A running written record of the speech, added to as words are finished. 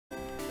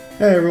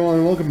Hey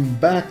everyone, welcome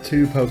back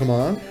to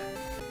Pokemon.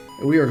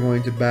 We are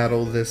going to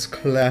battle this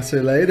classy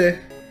lady.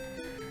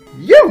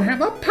 You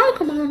have a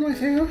Pokemon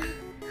with you.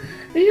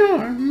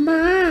 You're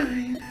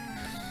mine.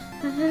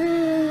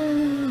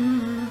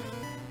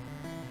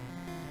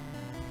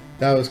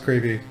 That was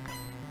creepy.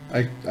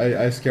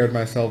 I scared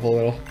myself a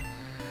little.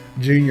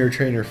 Junior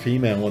trainer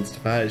female wants to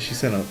fight. She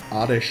sent an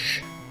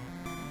oddish.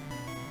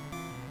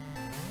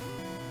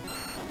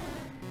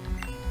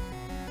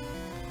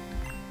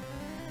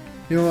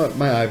 You know what?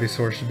 My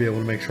Ivysaur should be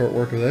able to make short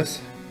work of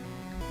this.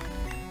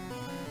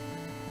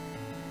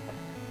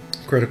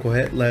 Critical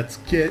hit. Let's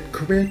get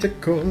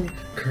critical.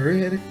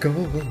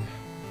 Critical.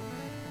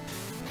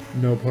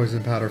 No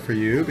poison powder for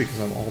you because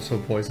I'm also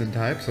poison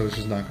type, so it's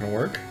just not going to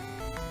work.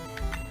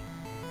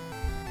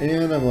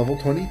 And I'm level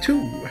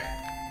 22.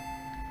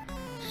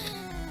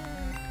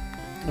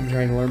 I'm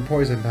trying to learn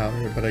poison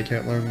powder, but I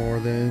can't learn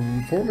more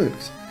than 4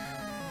 moves.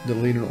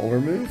 Delete an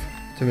older move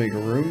to make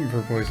room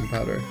for poison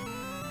powder.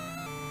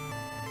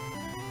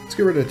 Let's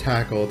get rid of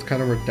tackle. It's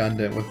kind of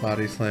redundant with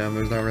body slam.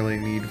 There's not really a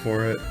need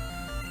for it.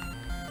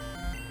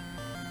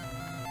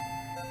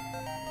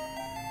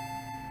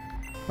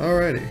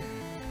 Alrighty.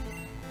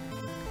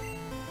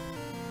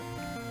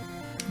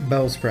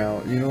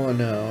 Bellsprout. You know what?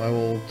 No, I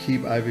will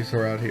keep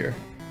Ivysaur out here.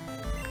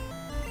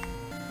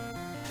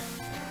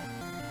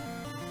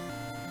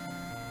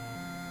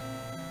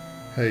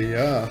 Hey,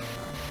 yeah.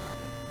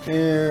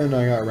 And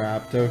I got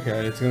wrapped.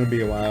 Okay, it's gonna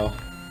be a while.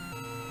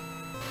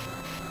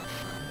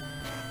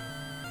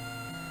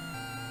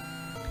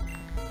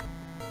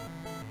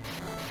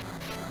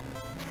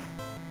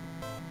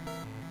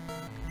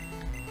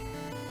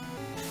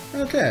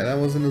 Okay, that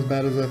wasn't as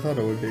bad as I thought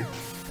it would be.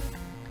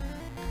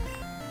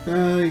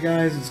 You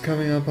guys, it's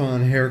coming up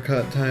on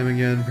haircut time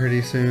again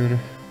pretty soon.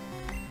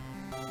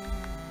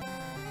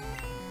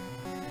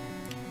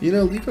 You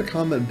know, leave a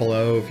comment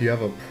below if you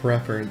have a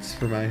preference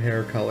for my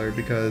hair color,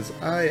 because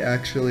I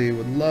actually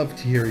would love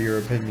to hear your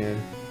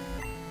opinion.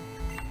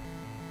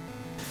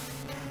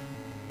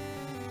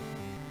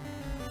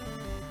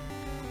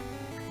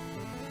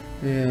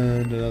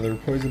 And another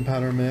poison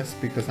powder miss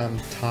because I'm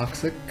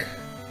toxic.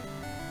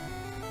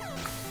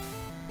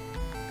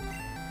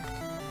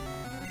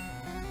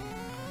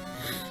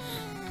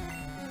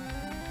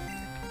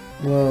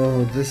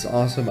 Whoa, this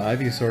awesome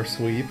Ivysaur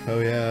sweep. Oh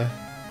yeah.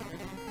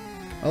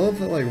 I love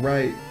that, like,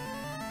 right...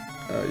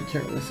 you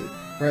can't really see.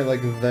 Right,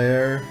 like,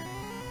 there,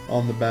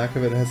 on the back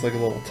of it, it has, like, a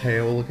little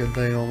tail-looking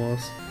thing,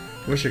 almost.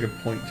 Wish I could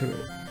point to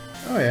it.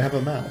 Oh yeah, I have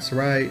a mouse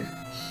right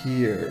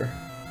here.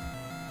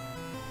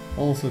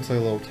 Almost looks like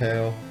a little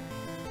tail.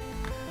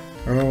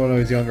 I remember when I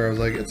was younger, I was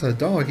like, it's a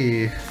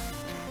doggy.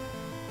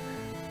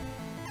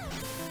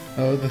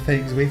 Oh, the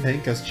things we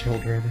think as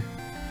children.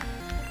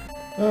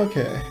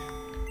 Okay.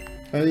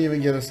 I didn't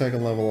even get a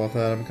second level off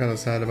that. I'm kind of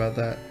sad about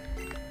that.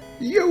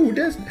 You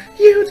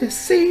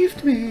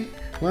deceived me!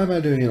 Why am I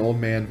doing an old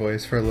man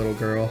voice for a little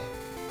girl?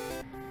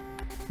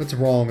 That's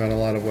wrong on a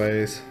lot of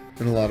ways.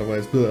 In a lot of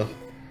ways. Blech.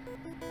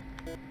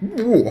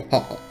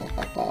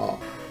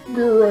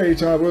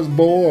 Great, I was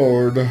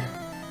bored.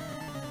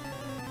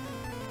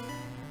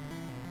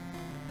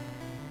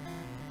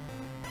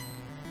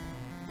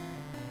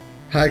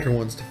 Hiker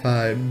wants to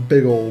fight.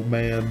 Big old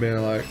man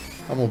being like,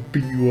 I'm gonna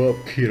beat you up,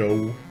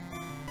 kiddo.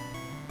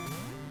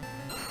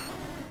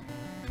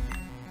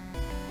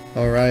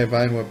 Alright,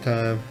 Vine Whip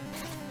time.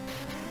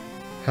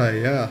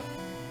 Hiya.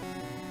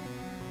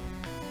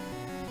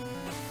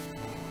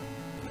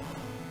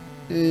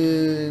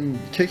 And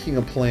kicking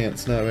a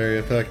plant's not very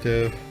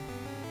effective.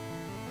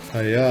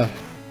 Hiya.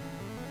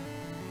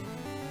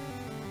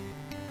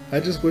 I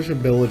just wish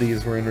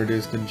abilities were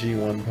introduced in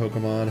G1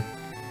 Pokemon.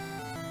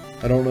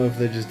 I don't know if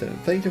they just didn't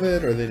think of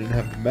it or they didn't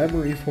have the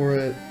memory for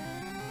it.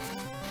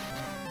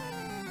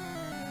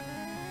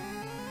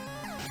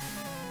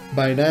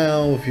 By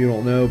now, if you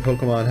don't know,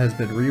 Pokemon has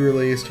been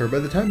re-released, or by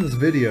the time this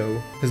video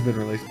has been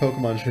released,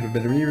 Pokemon should have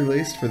been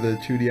re-released for the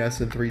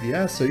 2DS and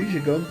 3DS, so you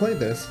should go and play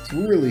this. It's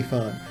really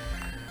fun.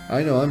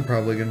 I know I'm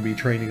probably going to be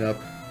training up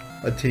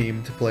a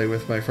team to play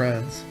with my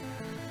friends.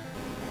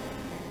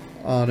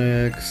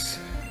 Onyx.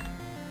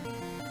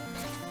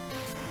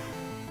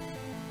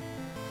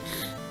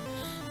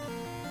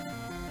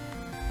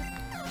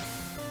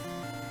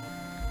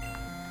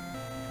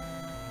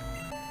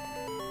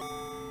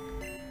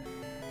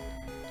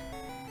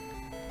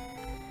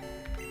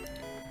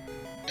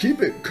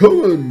 Keep it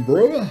coming,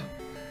 bruh!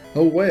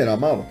 Oh wait,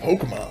 I'm out of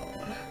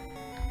Pokemon.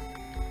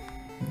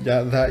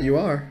 Yeah, that you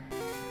are.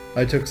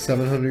 I took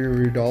 $700 of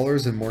your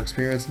dollars and more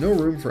experience. No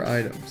room for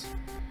items.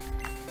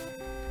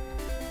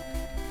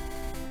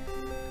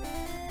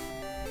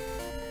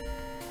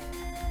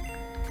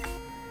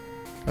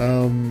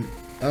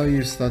 I'll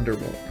use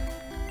Thunderbolt.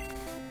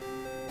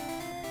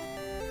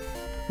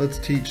 Let's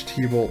teach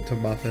T-Bolt to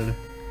Muffin.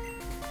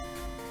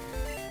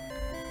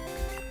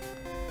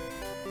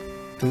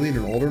 Delete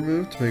an older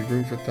move to make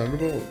room for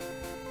Thunderbolt.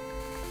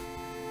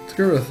 Let's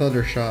get rid of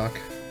Thunder Shock.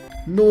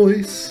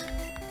 Nice!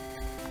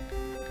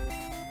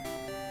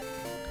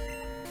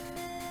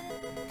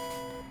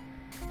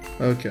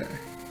 Okay.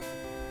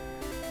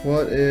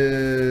 What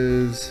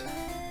is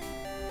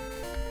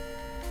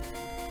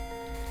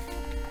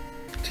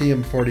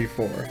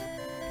TM44?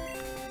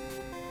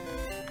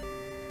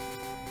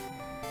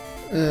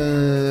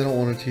 I don't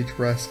want to teach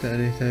rest to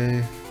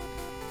anything.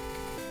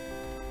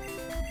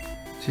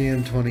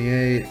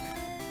 TM28.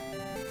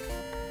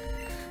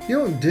 You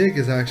know, dig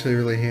is actually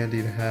really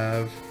handy to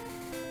have.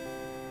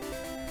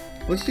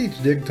 Let's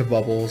teach dig to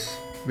Bubbles,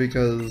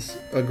 because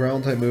a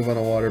ground type move on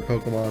a water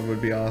Pokemon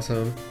would be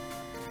awesome.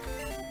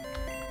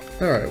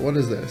 Alright, what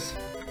is this?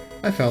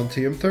 I found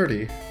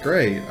TM30.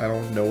 Great, I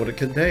don't know what it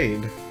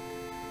contained.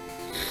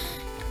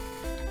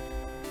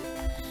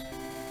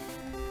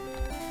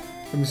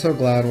 I'm so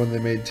glad when they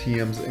made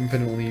TMs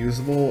infinitely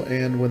usable,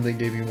 and when they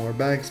gave you more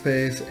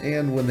backspace,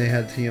 and when they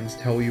had TMs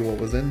tell you what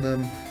was in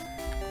them.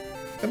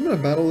 I'm gonna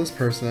battle this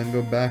person and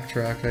go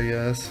backtrack, I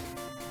guess.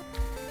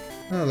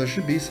 Oh, there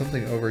should be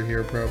something over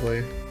here,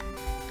 probably.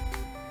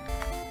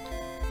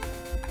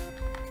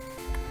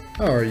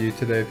 How are you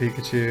today,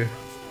 Pikachu?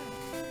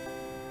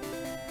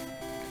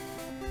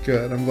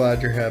 Good, I'm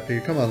glad you're happy.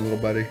 Come on, little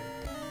buddy.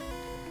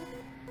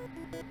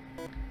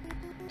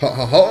 Ha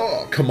ha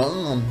ha! Come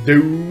on,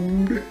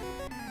 dude!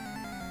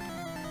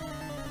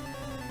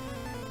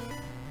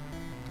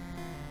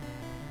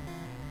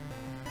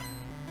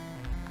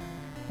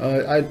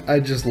 I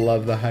just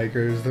love the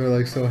hikers. They're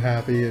like so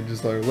happy and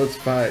just like, let's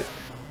fight.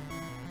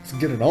 Let's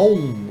get it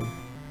on.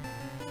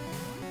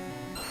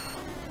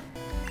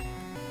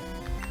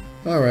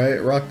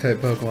 Alright, rock type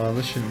Pokemon.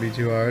 This shouldn't be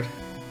too hard.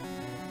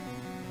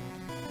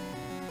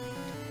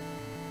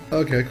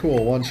 Okay,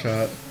 cool. One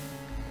shot.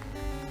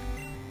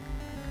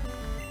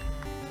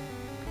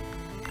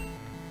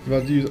 I'm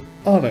about to use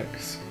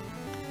Onyx.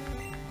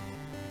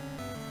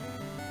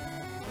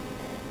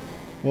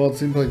 Well, it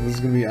seems like this is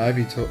going to be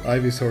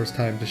Ivysaur's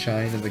time to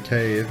shine in the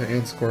cave,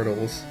 and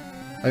Squirtle's.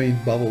 I mean,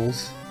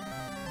 Bubbles.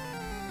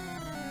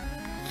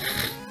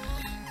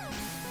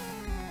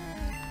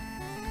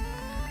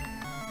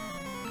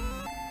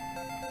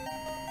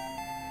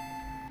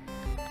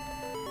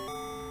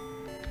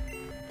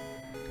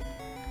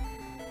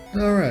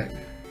 Alright.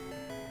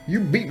 You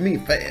beat me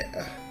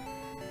fair.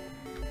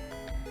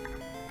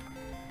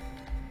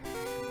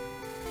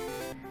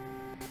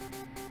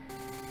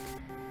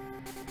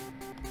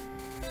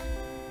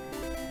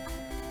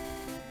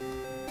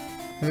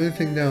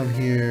 Anything down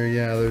here?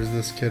 Yeah, there's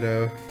this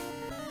kiddo.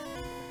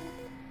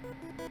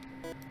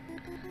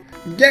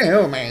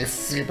 Go, my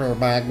super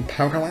bug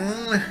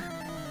Pokemon!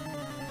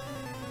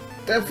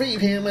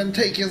 Defeat him and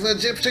take his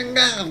Egyptian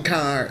god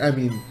card! I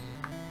mean...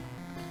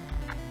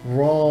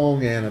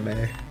 wrong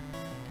anime.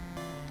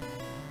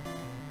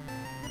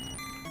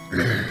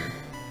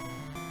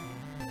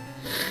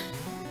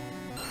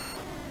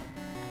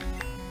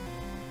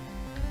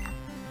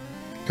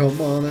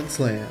 Come on and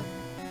slam.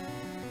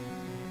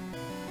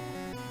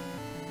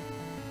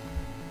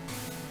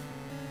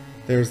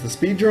 There's the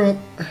speed drop.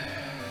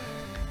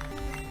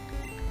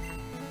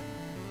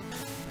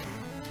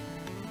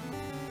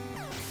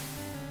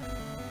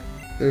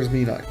 There's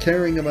me not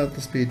caring about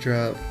the speed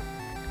drop.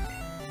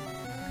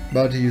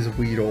 About to use a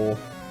Weedle.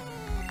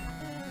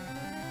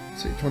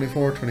 Let's see,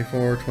 24,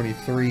 24,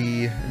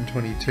 23, and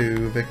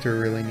 22. Victor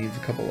really needs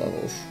a couple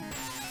levels.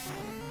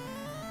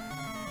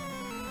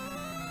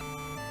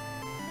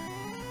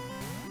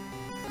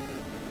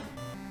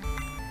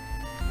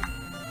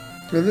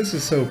 And this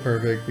is so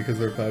perfect because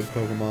they're 5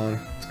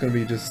 Pokemon. It's going to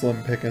be just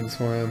slim pickings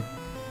for him.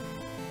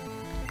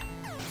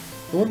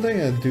 The one thing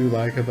I do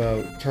like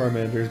about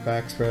Charmander's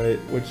back sprite,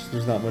 which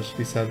there's not much to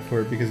be said for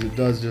it because it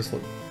does just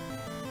look...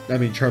 I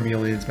mean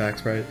Charmeleon's back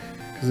sprite,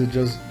 because it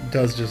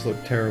does just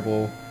look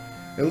terrible.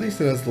 At least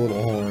it has the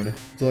little horn.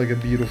 It's like a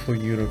beautiful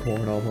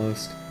unicorn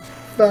almost.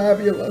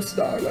 Fabulous,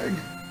 darling!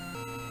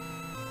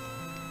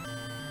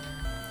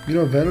 You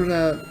know,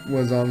 Venonat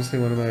was honestly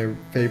one of my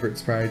favorite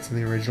sprites in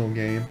the original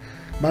game.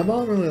 My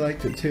mom really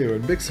liked it too,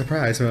 and big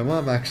surprise, my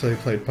mom actually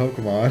played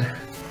Pokemon.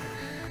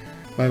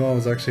 My mom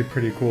was actually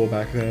pretty cool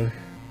back then.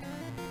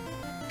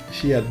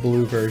 She had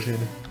blue version.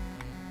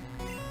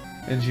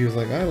 And she was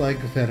like, I like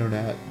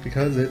Venonat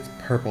because it's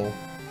purple.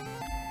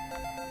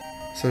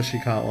 So she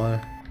caught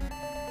one.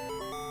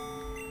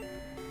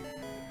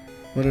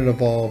 When it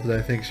evolved,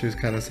 I think she was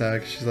kind of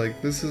sad. She's like,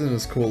 this isn't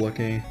as cool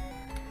looking.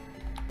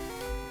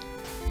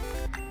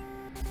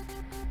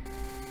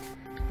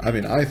 I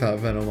mean, I thought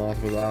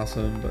Venomoth was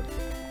awesome, but...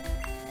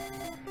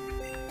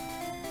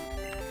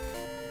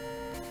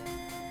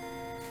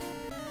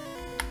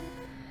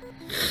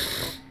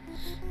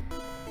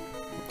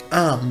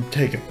 I'm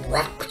taking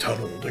Rock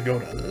Tunnel to go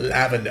to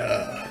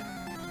Lavender.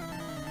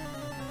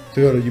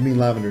 To go to, you mean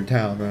Lavender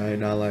Town, right?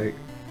 Not like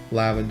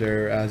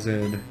lavender as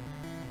in,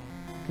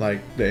 like,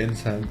 the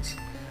incense.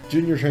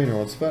 Junior Trainer,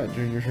 what's that?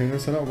 Junior Trainer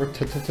sent out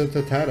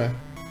Rattata.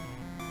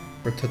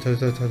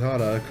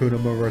 Rattata, Akuna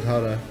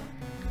Matata.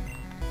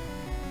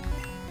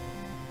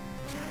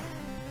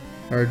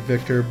 Alright,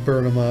 Victor,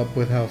 burn him up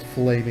with how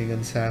flaming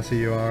and sassy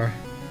you are.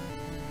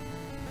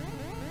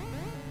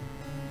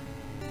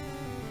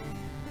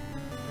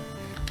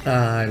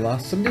 I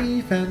lost some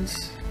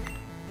defense.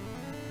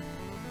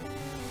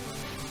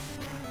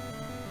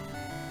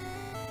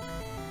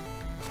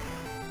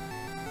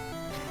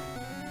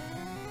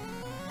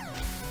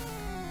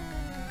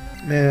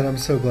 Man, I'm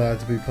so glad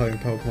to be playing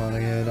Pokemon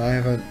again. I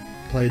haven't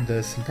played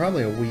this in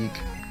probably a week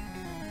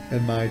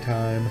in my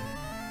time.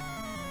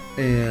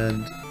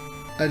 And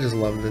I just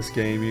love this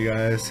game, you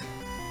guys.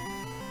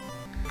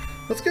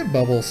 Let's get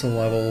Bubbles some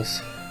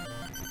levels.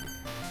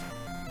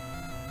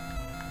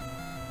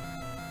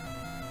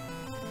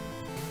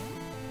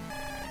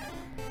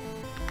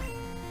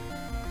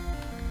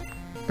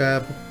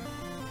 Bab.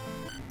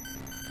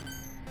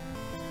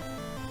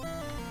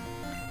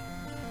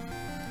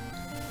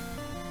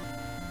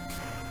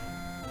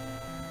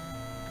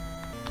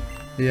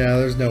 Yeah,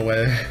 there's no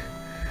way.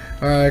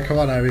 Alright, come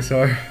on,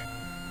 Ivysaur.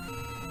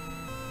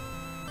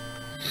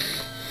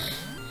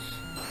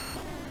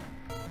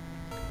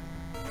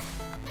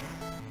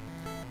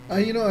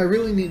 You know, I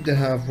really need to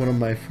have one of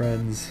my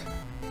friends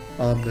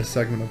on this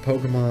segment of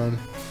Pokemon.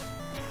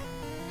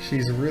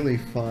 She's really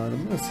fun.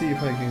 I'm gonna see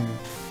if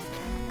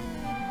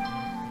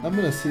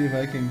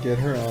I can get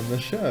her on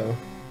the show.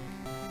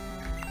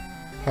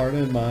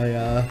 Pardon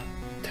my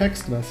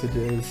text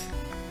messages.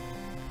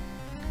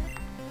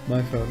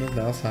 My phone is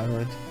now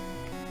silent.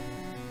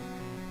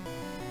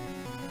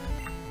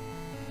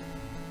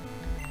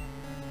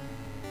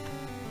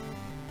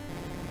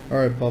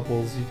 Alright,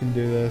 Bubbles, you can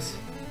do this.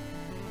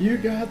 You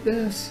got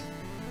this!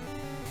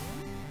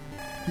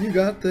 You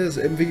got this,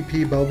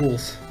 MVP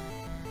Bubbles.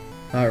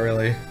 Not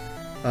really.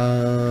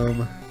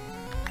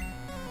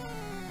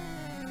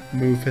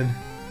 Moofin.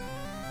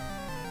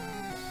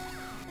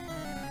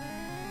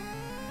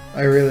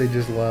 I really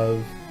just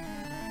love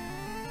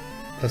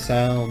the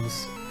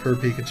sounds for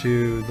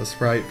Pikachu, the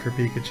sprite for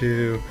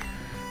Pikachu,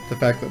 the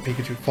fact that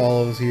Pikachu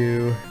follows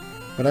you.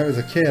 When I was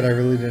a kid, I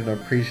really didn't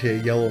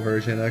appreciate Yellow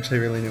version. I actually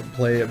really didn't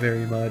play it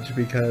very much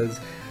because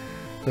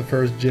the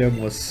first gym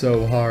was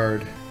so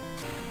hard,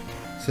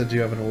 since you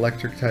have an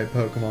electric type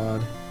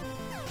Pokemon.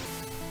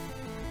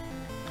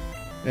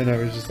 And I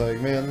was just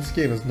like, man, this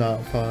game is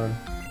not fun.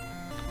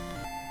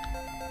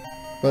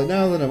 But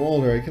now that I'm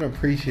older, I can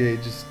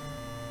appreciate just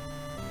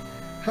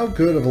how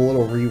good of a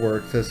little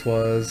rework this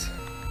was.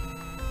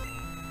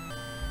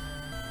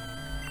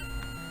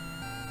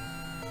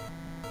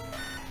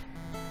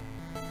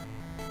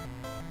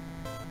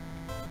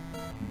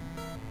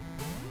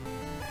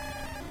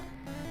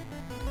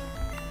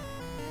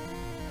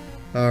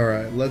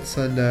 Alright, let's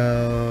send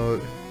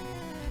out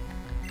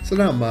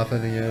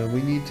Muffin again.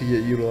 We need to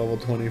get you to level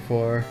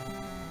 24.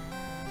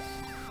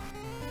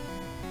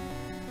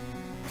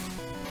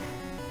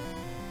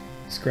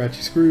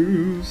 Scratchy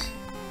Screws.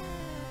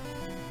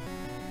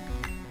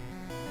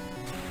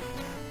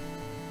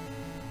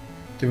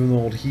 Give him the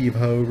old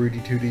heave-ho, Rudy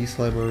Tooty,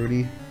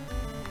 Slimeroonie.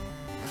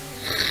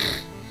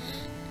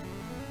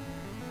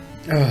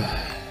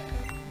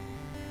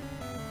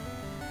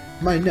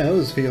 My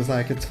nose feels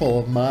like it's full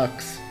of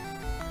mucks.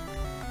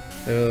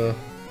 Ugh.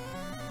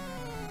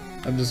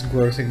 I'm just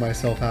grossing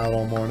myself out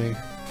all morning.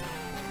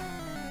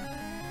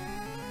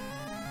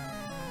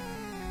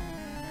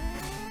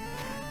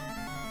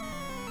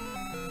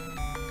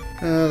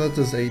 That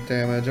does 8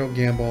 damage. I'll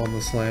gamble on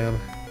the slam.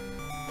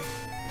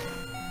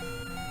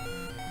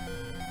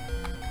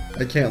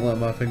 I can't let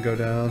Muffin go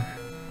down.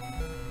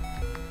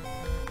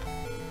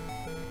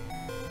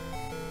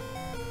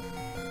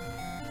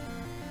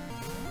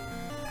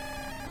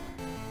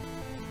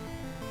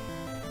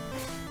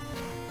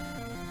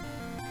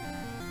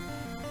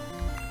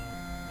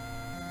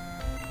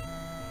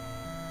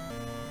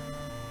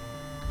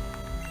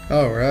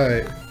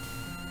 Alright.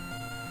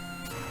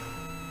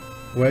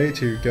 Way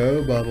to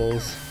go,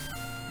 Bubbles.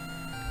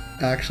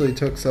 Actually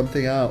took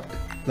something out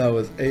that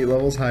was 8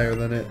 levels higher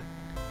than it.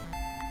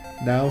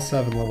 Now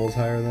 7 levels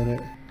higher than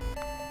it.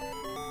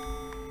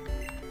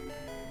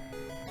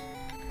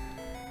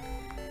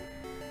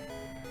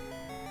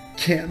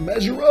 Can't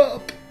measure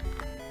up!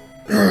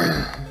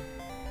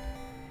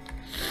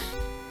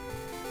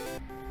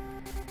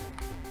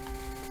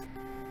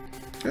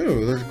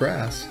 Oh, there's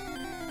grass.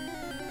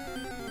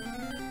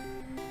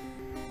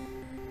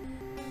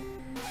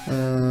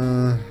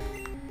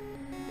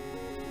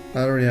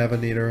 I already have a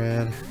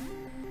Nidoran.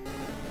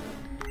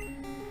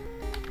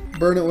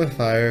 Burn it with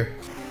fire.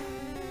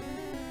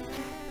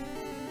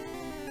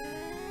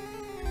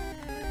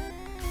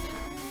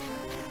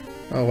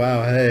 Oh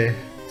wow, hey.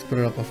 It's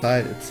putting up a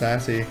fight. It's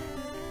sassy.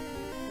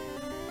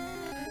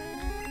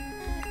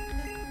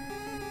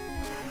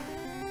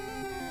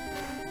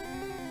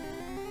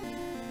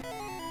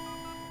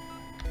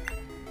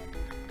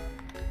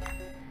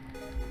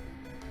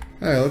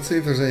 Alright, let's see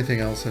if there's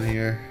anything else in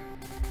here.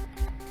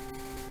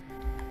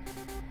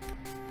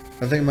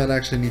 I think I might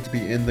actually need to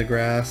be in the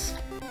grass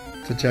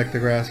to check the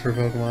grass for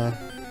Pokemon.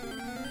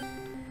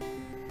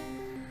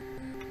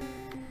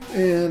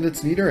 And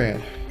it's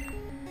Nidoran.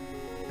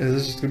 Is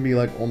this just gonna be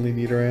like only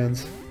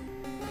Nidorans?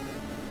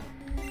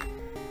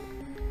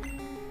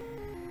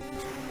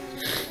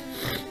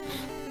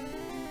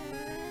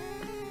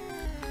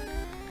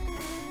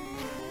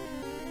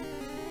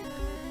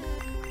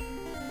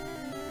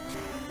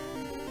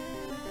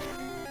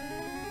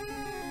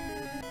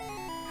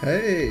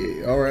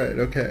 Hey, alright,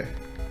 okay.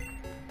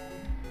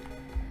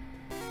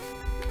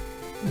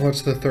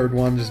 Watch the third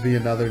one just be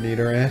another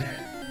Nidoran.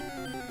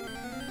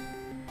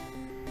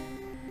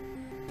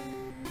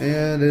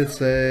 And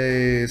it's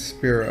a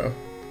Spearow.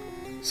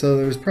 So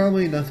there's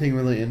probably nothing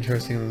really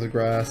interesting in the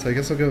grass. I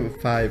guess I'll go with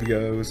 5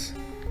 goes.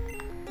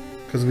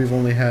 Because we've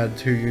only had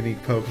 2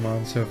 unique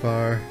Pokemon so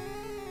far.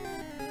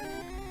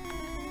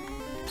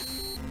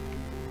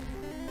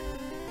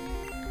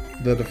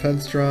 The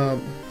defense drop.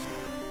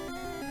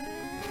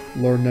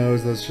 Lord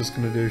knows that's just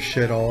gonna do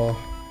shit all.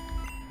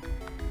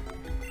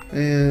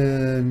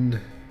 And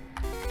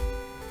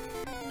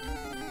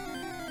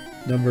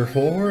number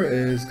 4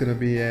 is gonna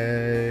be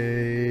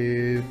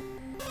a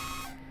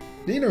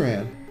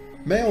Nidoran.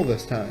 Male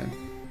this time.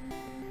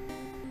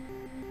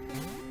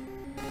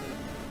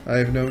 I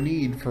have no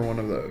need for one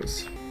of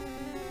those.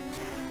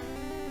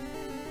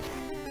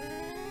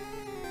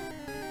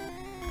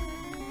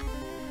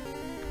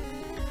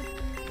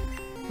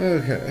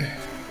 Okay.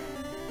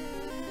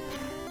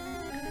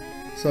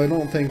 So I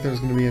don't think there's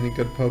going to be any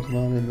good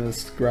Pokemon in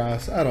this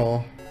grass at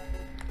all.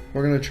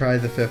 We're going to try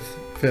the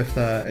fifth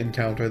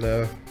encounter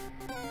though.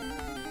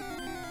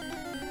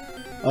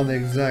 On the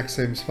exact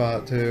same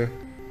spot too.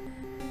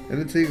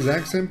 And it's the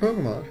exact same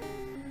Pokemon.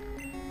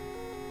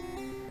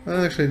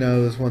 Actually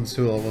no, this one's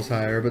 2 levels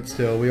higher, but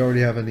still, we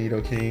already have a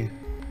Nidoking.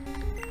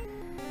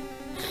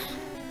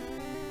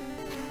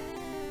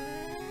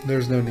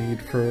 There's no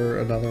need for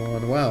another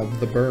one. Wow,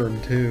 the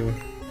burn too.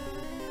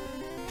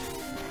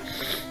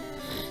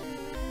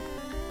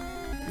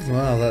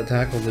 Wow, that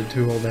tackle did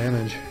 2 whole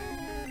damage.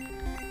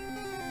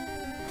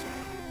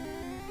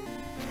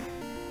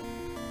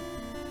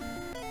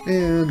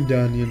 And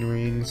onion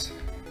rings.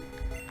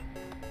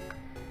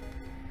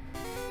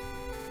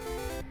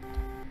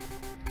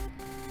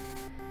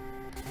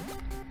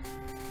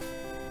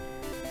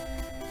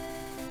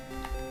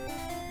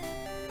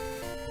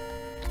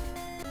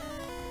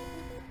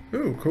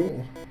 Ooh,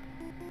 cool.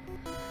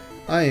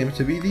 I aim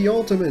to be the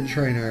ultimate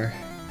trainer.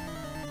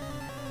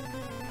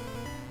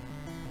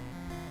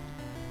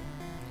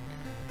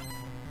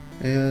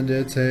 And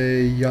it's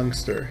a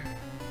youngster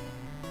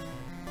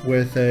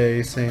with a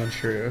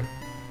Sandshrew.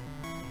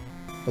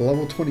 A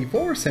level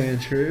 24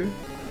 Sandshrew,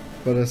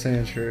 but a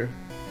Sandshrew.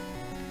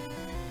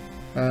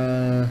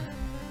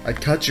 I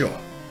cut you.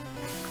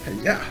 Hey,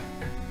 yeah.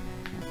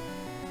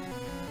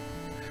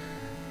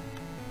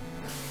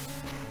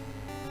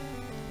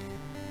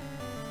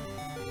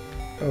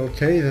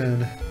 Okay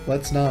then,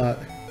 let's not.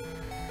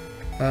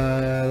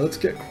 Let's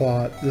get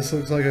Quat. This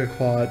looks like a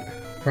Quat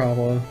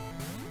problem.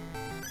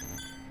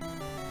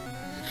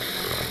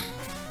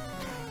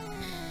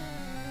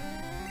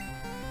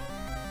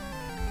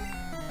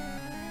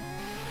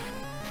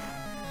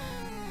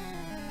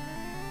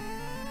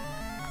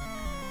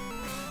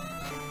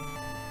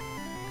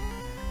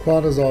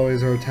 Quad is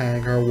always our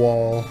tank, our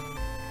wall.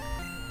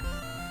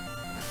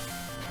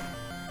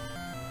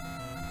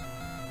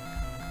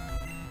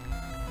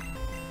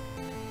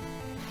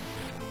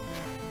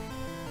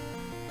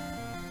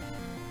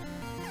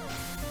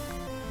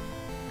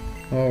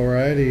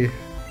 Alrighty.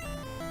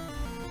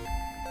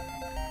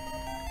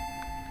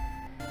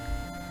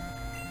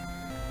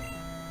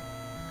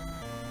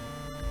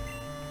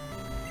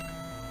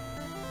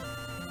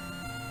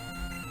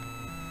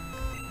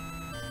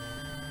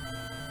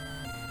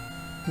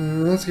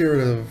 Let's get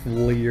rid of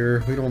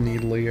Leer. We don't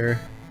need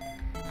Leer.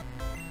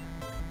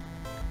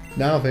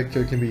 Now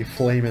Victor can be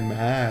flamin'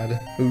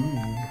 mad.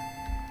 Ooh.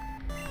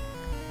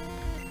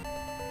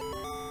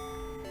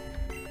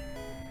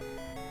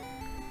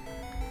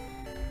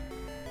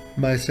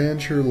 My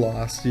Sandshrew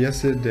lost.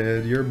 Yes, it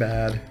did. You're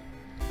bad.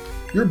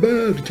 You're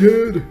bad,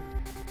 kid!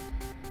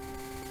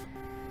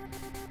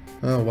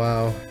 Oh,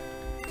 wow.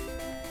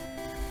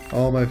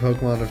 All my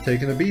Pokemon have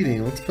taken a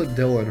beating. Let's put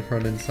Dylan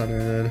front and center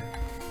then.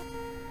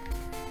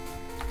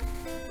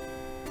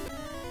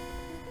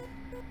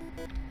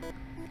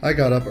 I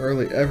got up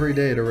early every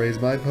day to raise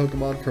my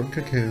Pokemon from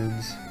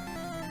cocoons.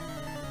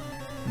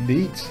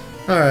 Neat.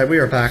 Alright, we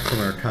are back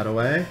from our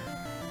cutaway.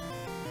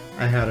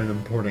 I had an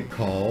important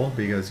call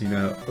because, you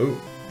know...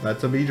 Oh,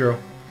 that's a Beedrill.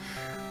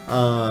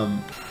 I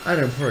had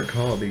an important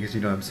call because,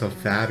 you know, I'm so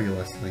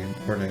fabulously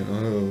important.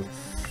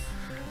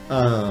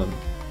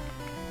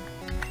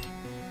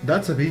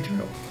 That's a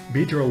Beedrill.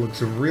 Beedrill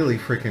looks really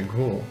freaking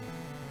cool.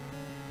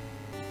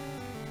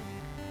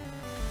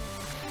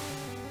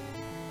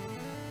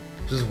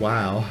 Just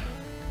wow.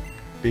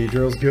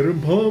 Beedrill's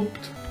getting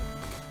pumped.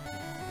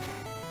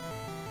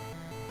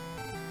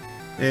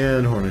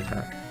 And Horn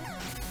Attack.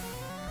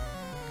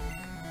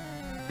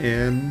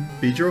 And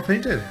Beedrill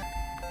fainted.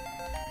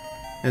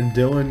 And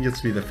Dylan gets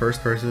to be the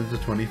first person to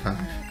 25.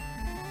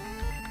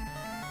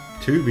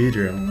 2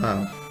 Beedrill.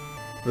 Wow.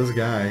 This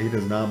guy, he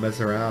does not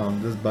mess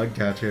around. This bug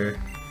catcher.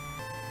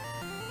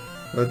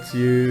 Let's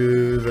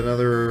use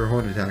another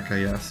Horn Attack,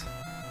 I guess.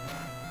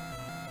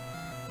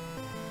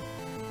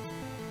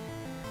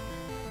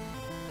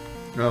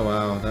 Oh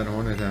wow, that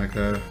Horn Attack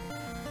though.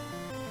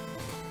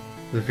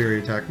 The Fury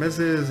Attack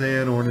misses,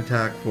 and Horn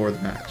Attack for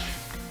the match.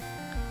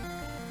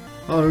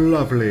 A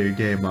lovely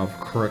game of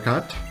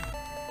cricket.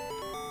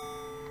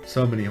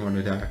 So many horn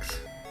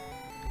attacks.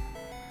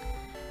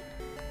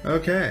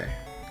 Okay.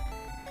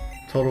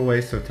 Total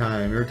waste of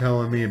time. You're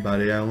telling me,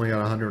 buddy, I only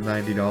got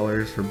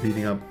 $190 for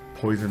beating up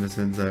poisonous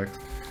insects.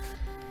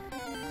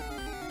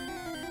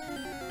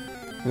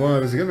 Well, I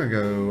was gonna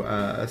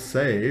go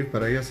save,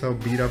 but I guess I'll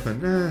beat up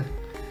a...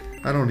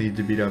 I don't need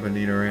to beat up a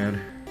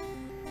Nidoran.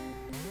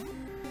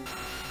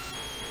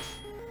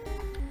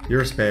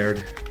 You're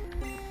spared.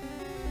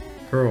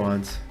 For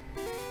once.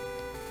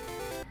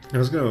 I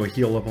was gonna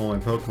heal up all my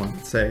Pokemon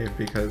and save,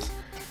 because...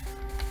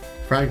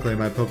 frankly,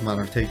 my Pokemon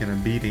have taken a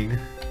beating.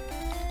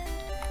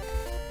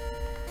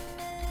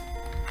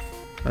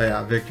 Oh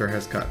yeah, Victor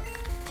has cut.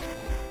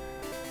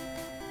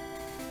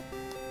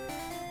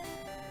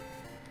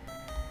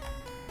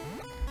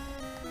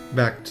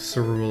 Back to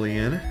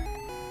Cerulean,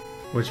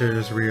 which I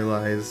just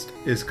realized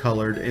is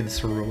colored in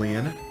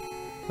cerulean.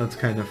 That's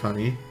kind of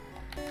funny.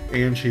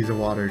 And she's a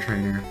water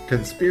trainer.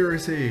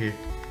 Conspiracy!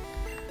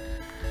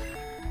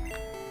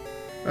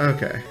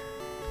 Okay.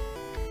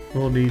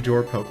 We'll need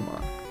your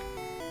Pokemon.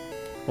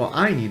 Well,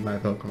 I need my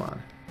Pokemon.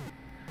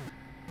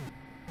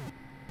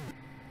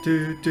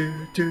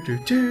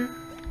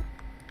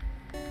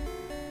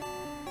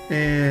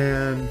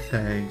 And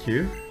thank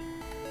you.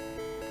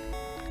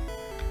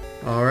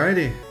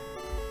 Alrighty.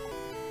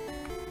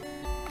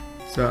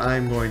 So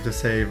I'm going to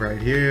save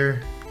right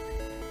here.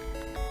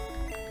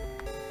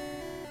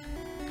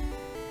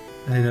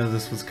 I know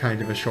this was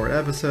kind of a short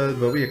episode,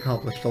 but we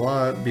accomplished a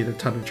lot, beat a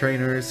ton of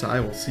trainers, so I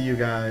will see you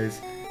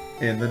guys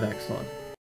in the next one.